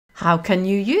How can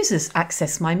new users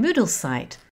access my Moodle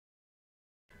site?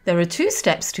 There are 2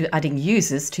 steps to adding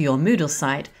users to your Moodle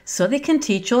site so they can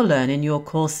teach or learn in your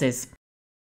courses.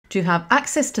 To have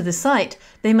access to the site,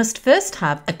 they must first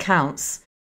have accounts.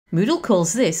 Moodle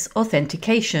calls this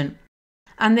authentication.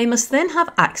 And they must then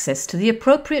have access to the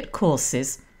appropriate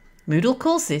courses. Moodle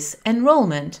calls this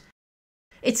enrolment.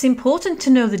 It's important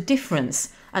to know the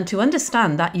difference and to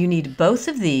understand that you need both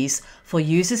of these for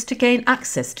users to gain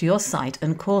access to your site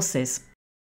and courses.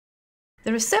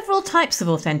 There are several types of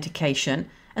authentication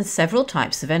and several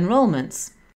types of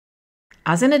enrolments.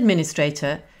 As an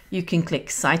administrator, you can click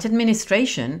Site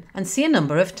Administration and see a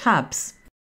number of tabs.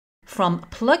 From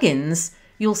Plugins,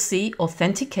 you'll see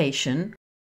Authentication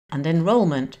and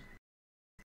Enrolment.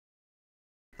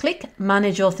 Click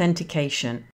Manage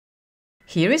Authentication.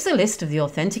 Here is a list of the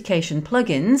authentication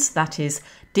plugins, that is,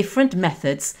 different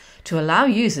methods to allow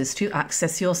users to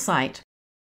access your site.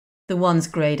 The ones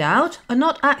greyed out are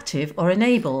not active or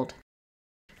enabled.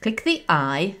 Click the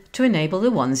I to enable the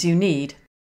ones you need.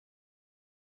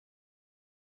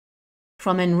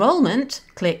 From Enrolment,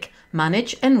 click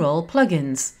Manage Enroll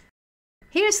Plugins.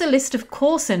 Here is a list of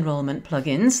course enrolment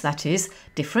plugins, that is,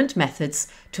 different methods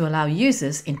to allow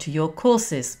users into your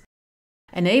courses.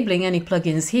 Enabling any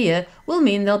plugins here will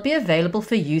mean they'll be available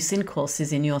for use in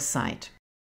courses in your site.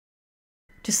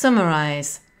 To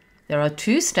summarize, there are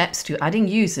 2 steps to adding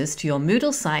users to your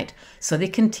Moodle site so they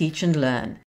can teach and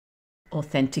learn: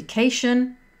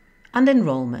 authentication and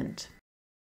enrolment.